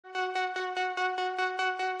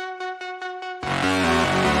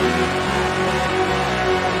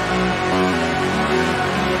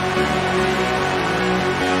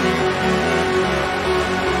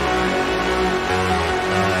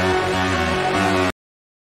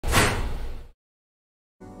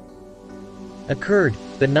Occurred,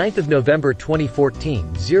 the 9th of November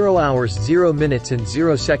 2014, 0 hours 0 minutes and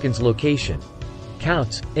 0 seconds. Location.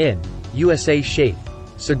 Counts, in, USA. Shape.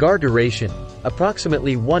 Cigar duration,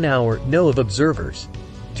 approximately 1 hour. No of observers.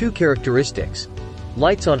 2 characteristics.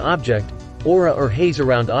 Lights on object, aura or haze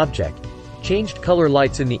around object. Changed color.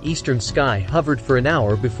 Lights in the eastern sky hovered for an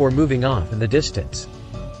hour before moving off in the distance.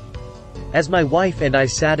 As my wife and I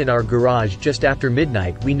sat in our garage just after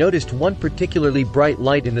midnight, we noticed one particularly bright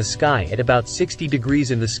light in the sky at about 60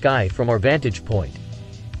 degrees in the sky from our vantage point.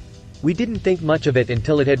 We didn't think much of it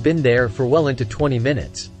until it had been there for well into 20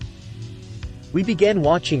 minutes. We began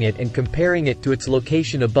watching it and comparing it to its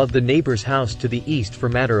location above the neighbor's house to the east for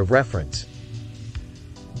matter of reference.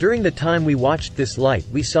 During the time we watched this light,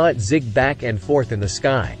 we saw it zig back and forth in the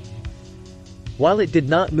sky. While it did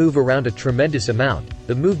not move around a tremendous amount,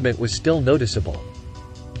 the movement was still noticeable.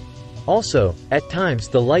 Also, at times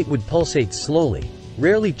the light would pulsate slowly,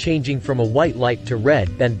 rarely changing from a white light to red,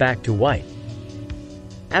 then back to white.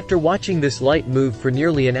 After watching this light move for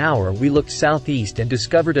nearly an hour, we looked southeast and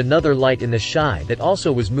discovered another light in the sky that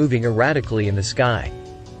also was moving erratically in the sky.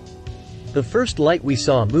 The first light we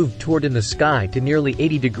saw moved toward in the sky to nearly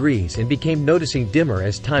 80 degrees and became noticing dimmer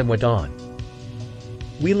as time went on.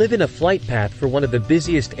 We live in a flight path for one of the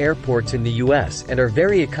busiest airports in the US and are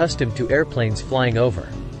very accustomed to airplanes flying over.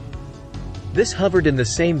 This hovered in the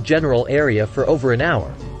same general area for over an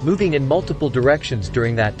hour, moving in multiple directions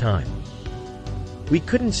during that time. We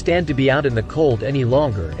couldn't stand to be out in the cold any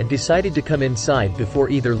longer and decided to come inside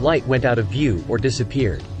before either light went out of view or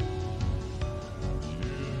disappeared.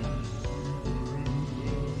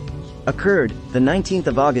 Occurred, the 19th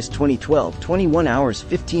of August 2012, 21 hours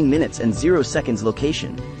 15 minutes and 0 seconds.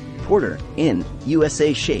 Location. Porter, in,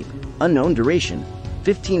 USA. Shape, unknown duration,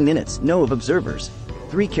 15 minutes. No of observers.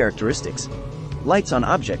 3 characteristics. Lights on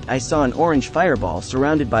object. I saw an orange fireball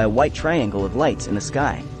surrounded by a white triangle of lights in the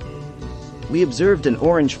sky. We observed an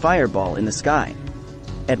orange fireball in the sky.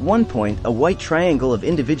 At one point, a white triangle of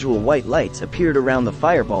individual white lights appeared around the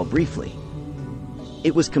fireball briefly.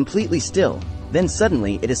 It was completely still. Then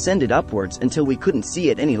suddenly it ascended upwards until we couldn't see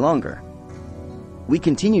it any longer. We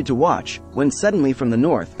continued to watch, when suddenly from the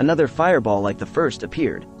north another fireball like the first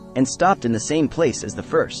appeared, and stopped in the same place as the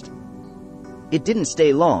first. It didn't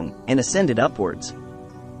stay long, and ascended upwards.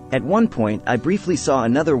 At one point I briefly saw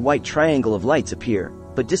another white triangle of lights appear,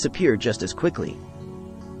 but disappear just as quickly.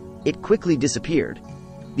 It quickly disappeared.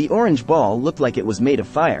 The orange ball looked like it was made of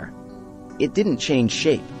fire. It didn't change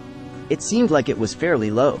shape. It seemed like it was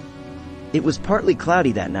fairly low. It was partly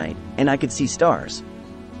cloudy that night, and I could see stars.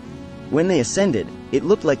 When they ascended, it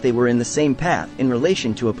looked like they were in the same path in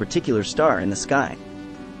relation to a particular star in the sky.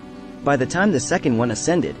 By the time the second one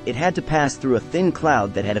ascended, it had to pass through a thin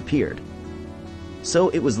cloud that had appeared. So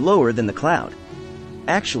it was lower than the cloud.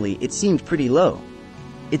 Actually, it seemed pretty low.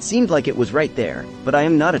 It seemed like it was right there, but I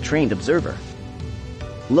am not a trained observer.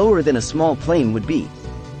 Lower than a small plane would be.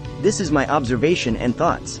 This is my observation and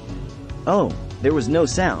thoughts. Oh, there was no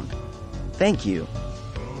sound. Thank you.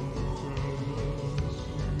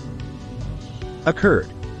 Occurred,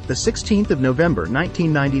 the 16th of November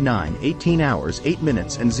 1999, 18 hours 8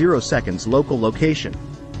 minutes and 0 seconds. Local location.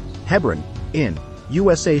 Hebron, in,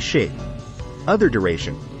 USA. Shape. Other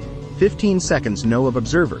duration. 15 seconds. No of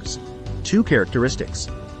observers. 2 characteristics.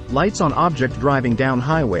 Lights on object. Driving down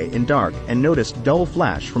highway in dark and noticed dull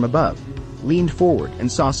flash from above. Leaned forward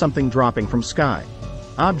and saw something dropping from sky.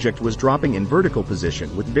 Object was dropping in vertical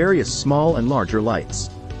position with various small and larger lights.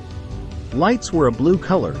 Lights were a blue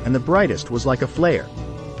color and the brightest was like a flare.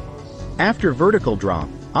 After vertical drop,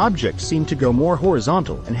 object seemed to go more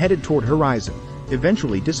horizontal and headed toward horizon,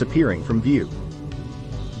 eventually disappearing from view.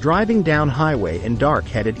 Driving down highway in dark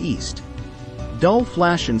headed east. Dull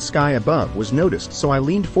flash in sky above was noticed, so I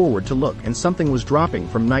leaned forward to look and something was dropping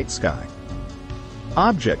from night sky.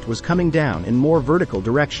 Object was coming down in more vertical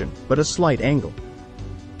direction, but a slight angle.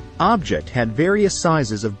 Object had various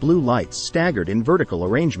sizes of blue lights staggered in vertical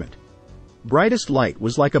arrangement. Brightest light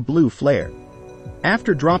was like a blue flare.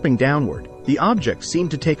 After dropping downward, the object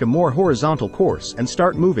seemed to take a more horizontal course and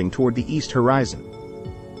start moving toward the east horizon.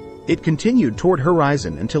 It continued toward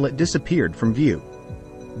horizon until it disappeared from view.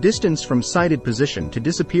 Distance from sighted position to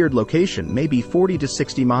disappeared location may be 40 to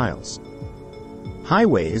 60 miles.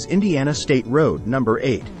 Highway is Indiana State Road number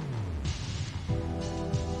 8.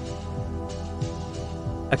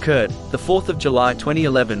 Occurred, the 4th of July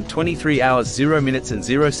 2011, 23 hours 0 minutes and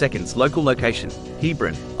 0 seconds. Local location,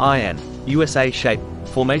 Hebron, IN, USA. Shape,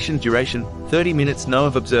 formation duration, 30 minutes. No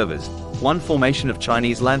of observers. 1 formation of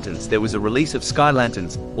Chinese lanterns. There was a release of sky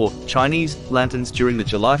lanterns, or Chinese lanterns, during the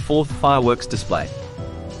July 4th fireworks display.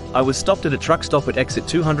 I was stopped at a truck stop at exit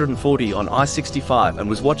 240 on I-65 and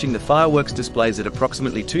was watching the fireworks displays at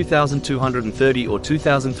approximately 2,230 or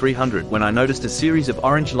 2,300 when I noticed a series of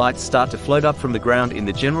orange lights start to float up from the ground in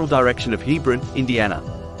the general direction of Hebron, Indiana.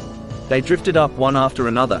 They drifted up one after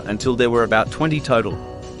another until there were about 20 total.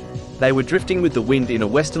 They were drifting with the wind in a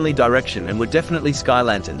westerly direction and were definitely sky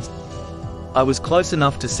lanterns. I was close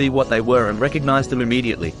enough to see what they were and recognized them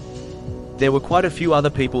immediately. There were quite a few other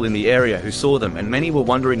people in the area who saw them and many were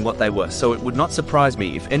wondering what they were, so it would not surprise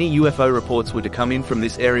me if any UFO reports were to come in from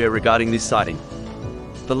this area regarding this sighting.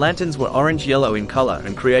 The lanterns were orange-yellow in color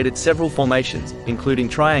and created several formations, including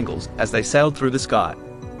triangles, as they sailed through the sky.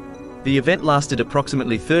 The event lasted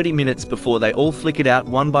approximately 30 minutes before they all flickered out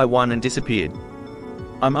one by one and disappeared.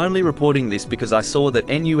 I'm only reporting this because I saw that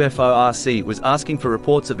NUFORC was asking for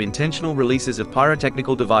reports of intentional releases of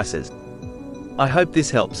pyrotechnical devices. I hope this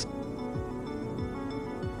helps.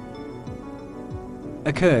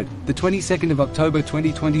 Occurred, the 22nd of October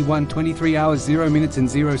 2021, 23 hours 0 minutes and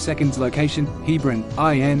 0 seconds. Location, Hebron,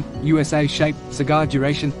 IN, USA. Shape, cigar.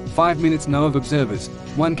 Duration, 5 minutes. No of observers.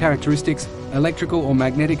 1 characteristics, electrical or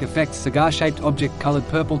magnetic effects. Cigar-shaped object colored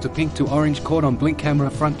purple to pink to orange. Caught on blink camera.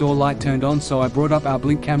 Front door light turned on, so I brought up our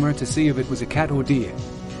blink camera to see if it was a cat or deer.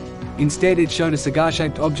 Instead it showed a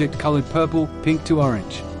cigar-shaped object colored purple, pink to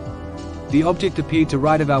orange. The object appeared to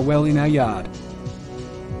right of our well in our yard.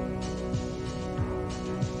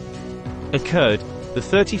 Occurred, the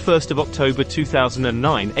 31st of October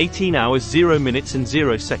 2009, 18 hours 0 minutes and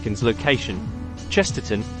 0 seconds. Location,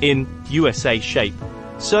 Chesterton, in, USA. Shape,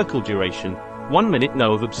 circle. Duration, 1 minute.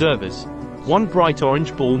 No of observers. 1 bright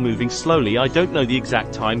orange ball moving slowly. I don't know the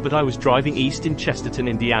exact time, but I was driving east in Chesterton,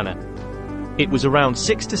 Indiana. It was around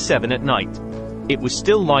 6 to 7 at night. It was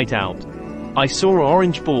still light out. I saw an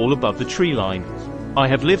orange ball above the tree line. I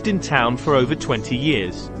have lived in town for over 20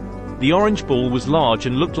 years. The orange ball was large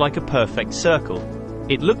and looked like a perfect circle.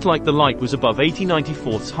 It looked like the light was above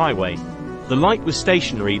 8094th Highway. The light was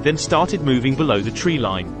stationary, then started moving below the tree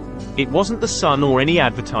line. It wasn't the sun or any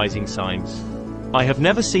advertising signs. I have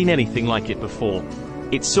never seen anything like it before.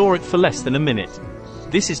 It saw it for less than a minute.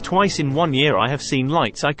 This is twice in 1 year I have seen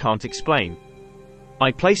lights I can't explain.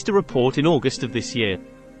 I placed a report in August of this year.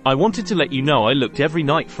 I wanted to let you know I looked every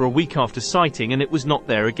night for a week after sighting and it was not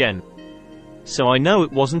there again. So I know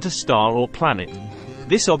it wasn't a star or planet.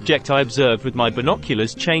 This object I observed with my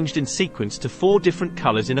binoculars changed in sequence to 4 different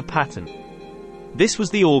colors in a pattern. This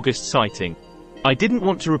was the August sighting. I didn't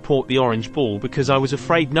want to report the orange ball because I was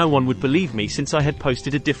afraid no one would believe me since I had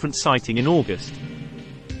posted a different sighting in August.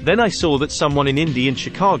 Then I saw that someone in Indy and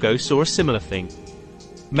Chicago saw a similar thing.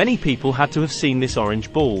 Many people had to have seen this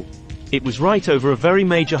orange ball. It was right over a very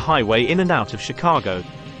major highway in and out of Chicago.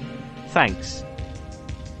 Thanks.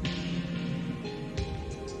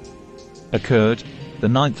 Occurred, the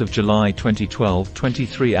 9th of July 2012,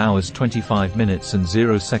 23 hours 25 minutes and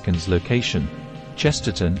 0 seconds. Location,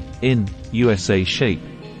 Chesterton, in, USA. Shape,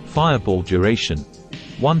 fireball. Duration,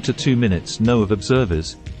 1 to 2 minutes. No of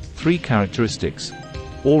observers. 3 characteristics,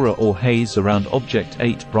 aura or haze around object.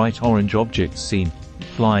 8 bright orange objects seen,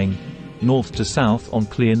 flying, north to south on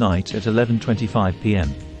clear night at 11:25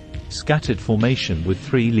 p.m. Scattered formation with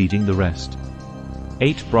 3 leading the rest.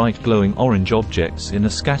 8 bright glowing orange objects in a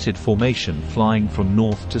scattered formation flying from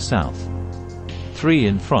north to south. 3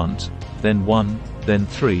 in front, then 1, then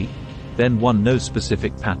 3, then 1. No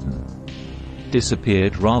specific pattern.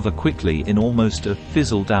 Disappeared rather quickly in almost a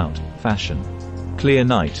fizzled out fashion. Clear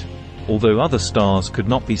night, although other stars could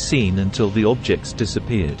not be seen until the objects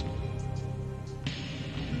disappeared.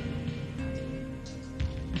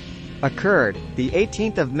 Occurred, the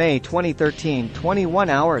 18th of May 2013, 21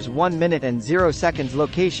 hours 1 minute and 0 seconds.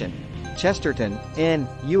 Location, Chesterton, in,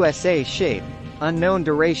 USA. Shape, unknown.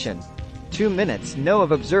 Duration, 2 minutes. No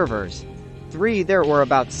of observers. 3 There were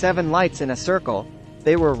about 7 lights in a circle.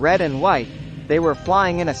 They were red and white. They were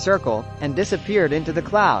flying in a circle, and disappeared into the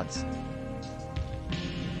clouds.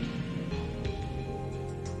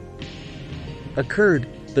 Occurred,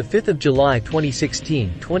 the 5th of July 2016,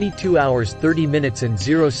 22 hours 30 minutes and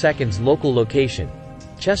 0 seconds. Local location,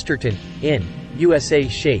 Chesterton, in, USA.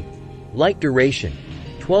 Shape, light. Duration,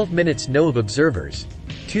 12 minutes. No of observers.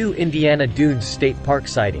 2 Indiana Dunes State Park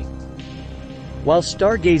sighting. While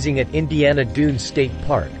stargazing at Indiana Dunes State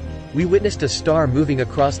Park, we witnessed a star moving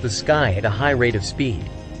across the sky at a high rate of speed.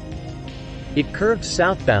 It curved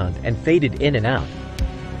southbound and faded in and out.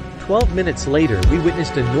 12 minutes later we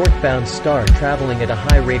witnessed a northbound star traveling at a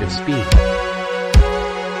high rate of speed.